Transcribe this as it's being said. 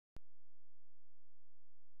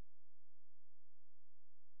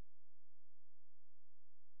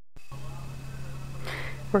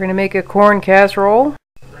We're going to make a corn casserole,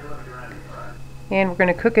 and we're going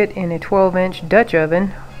to cook it in a 12-inch Dutch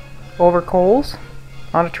oven over coals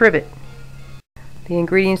on a trivet. The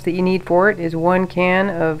ingredients that you need for it is 1 can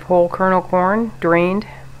of whole kernel corn, drained,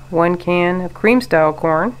 1 can of cream style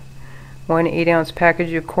corn, 1 8-ounce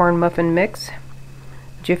package of corn muffin mix.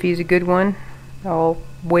 Jiffy's a good one, all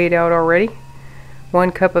weighed out already.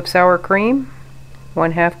 1 cup of sour cream,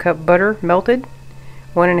 1/2 cup butter melted,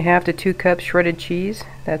 1.5 to 2 cups shredded cheese,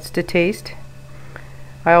 that's to taste.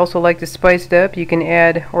 I also like to spice it up. You can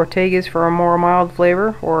add Ortegas for a more mild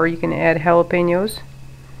flavor, or you can add jalapenos.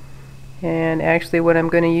 And actually what I'm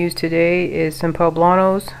going to use today is some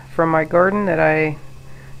poblanos from my garden that I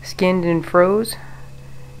skinned and froze,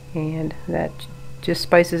 and that just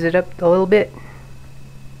spices it up a little bit.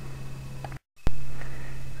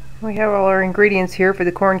 We have all our ingredients here for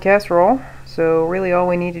the corn casserole, so really all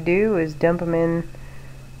we need to do is dump them in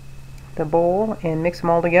the bowl and mix them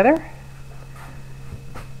all together.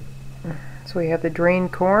 So we have the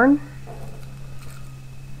drained corn,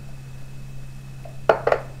 we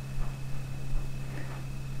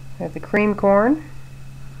have the cream corn,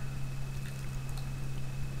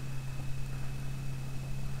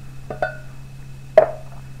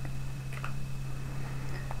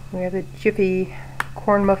 we have the Jiffy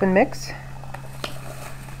corn muffin mix,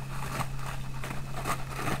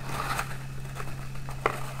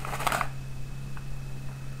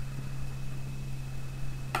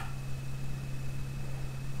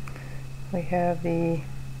 we have the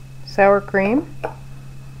sour cream,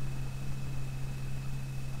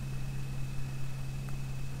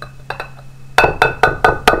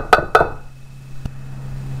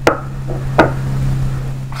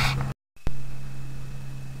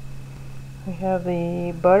 we have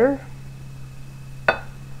the butter,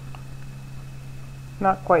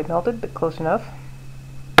 not quite melted but close enough,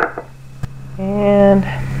 and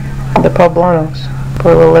the poblanos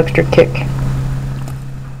for a little extra kick.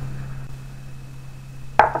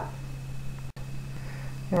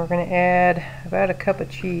 And we're going to add about a cup of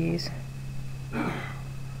cheese.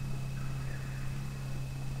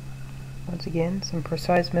 Once again, some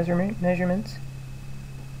precise measurements.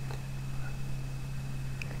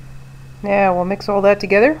 Now we'll mix all that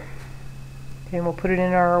together, and we'll put it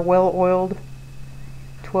in our well-oiled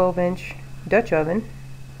 12-inch Dutch oven,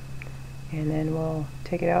 and then we'll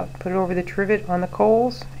take it out, put it over the trivet on the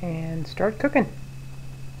coals, and start cooking.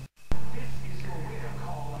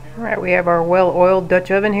 Alright, we have our well-oiled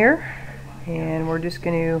Dutch oven here, and we're just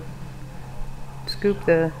going to scoop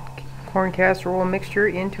the corn casserole mixture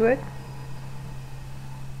into it.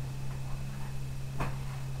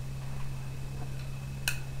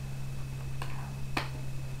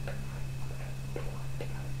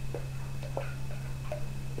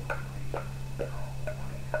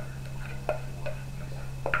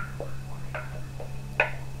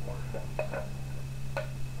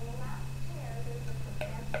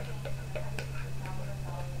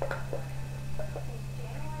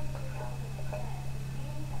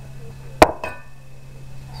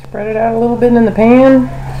 Spread it out a little bit in the pan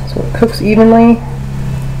so it cooks evenly.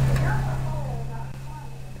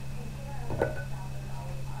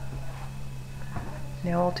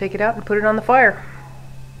 Now we'll take it out and put it on the fire.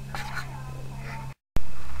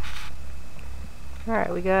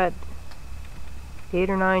 Alright, we got 8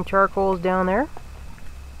 or 9 charcoals down there.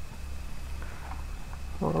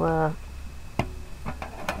 We'll,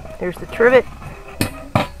 there's the trivet.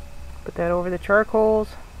 Put that over the charcoals.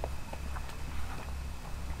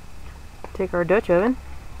 Take our Dutch oven.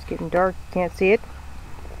 It's getting dark, can't see it.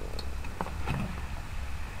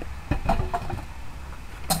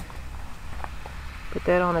 Put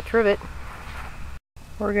that on the trivet.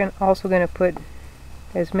 We're also going to put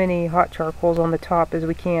as many hot charcoals on the top as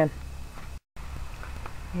we can.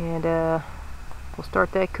 And we'll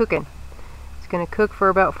start that cooking. It's going to cook for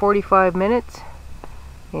about 45 minutes.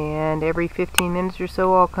 And every 15 minutes or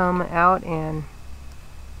so I'll come out and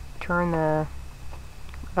turn the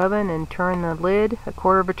oven and turn the lid a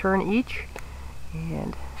quarter of a turn each,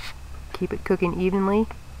 and keep it cooking evenly.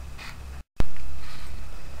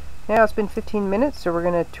 Now it's been 15 minutes, so we're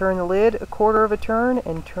going to turn the lid a quarter of a turn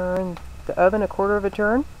and turn the oven a quarter of a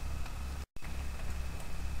turn.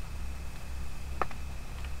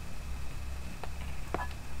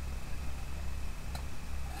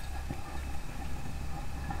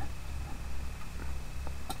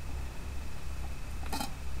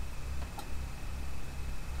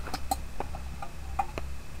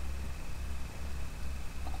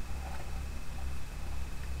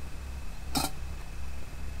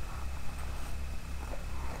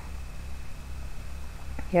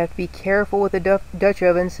 You have to be careful with the Dutch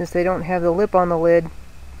oven since they don't have the lip on the lid.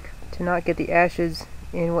 to not get the ashes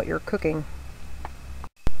in what you're cooking.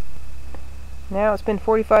 Now it's been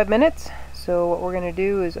 45 minutes, so what we're going to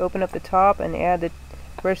do is open up the top and add the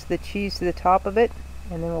rest of the cheese to the top of it,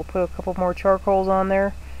 and then we'll put a couple more charcoals on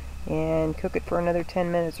there and cook it for another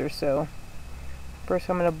 10 minutes or so. First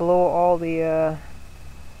I'm going to blow all the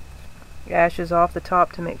ashes off the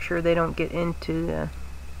top to make sure they don't get into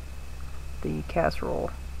the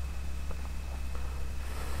casserole.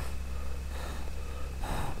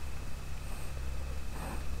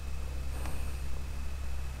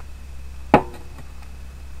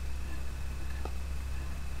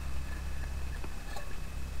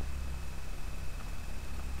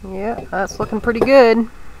 Yeah, that's looking pretty good.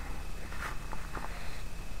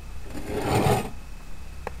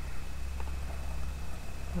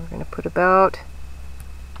 We're going to put about,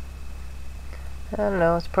 I don't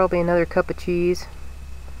know, it's probably another cup of cheese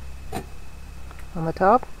on the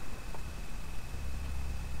top.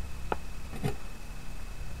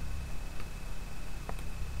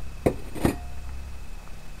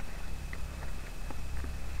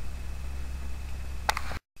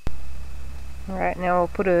 Alright, now we'll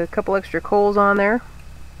put a couple extra coals on there.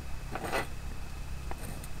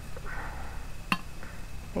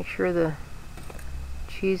 Make sure the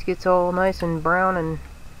cheese gets all nice and brown and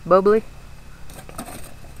bubbly.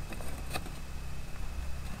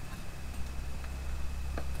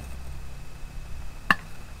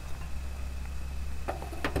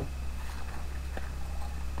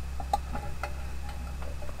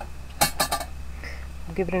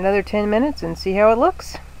 We'll give it another 10 minutes and see how it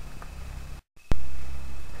looks.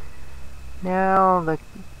 Now the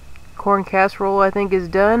corn casserole I think is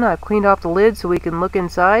done. I've cleaned off the lid so we can look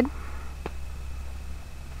inside.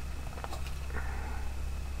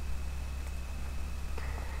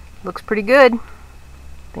 Looks pretty good. I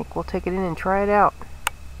think we'll take it in and try it out.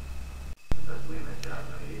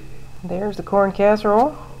 There's the corn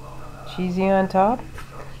casserole. Cheesy on top.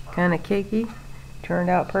 Kind of cakey. Turned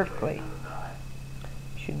out perfectly.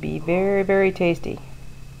 Should be very, very tasty.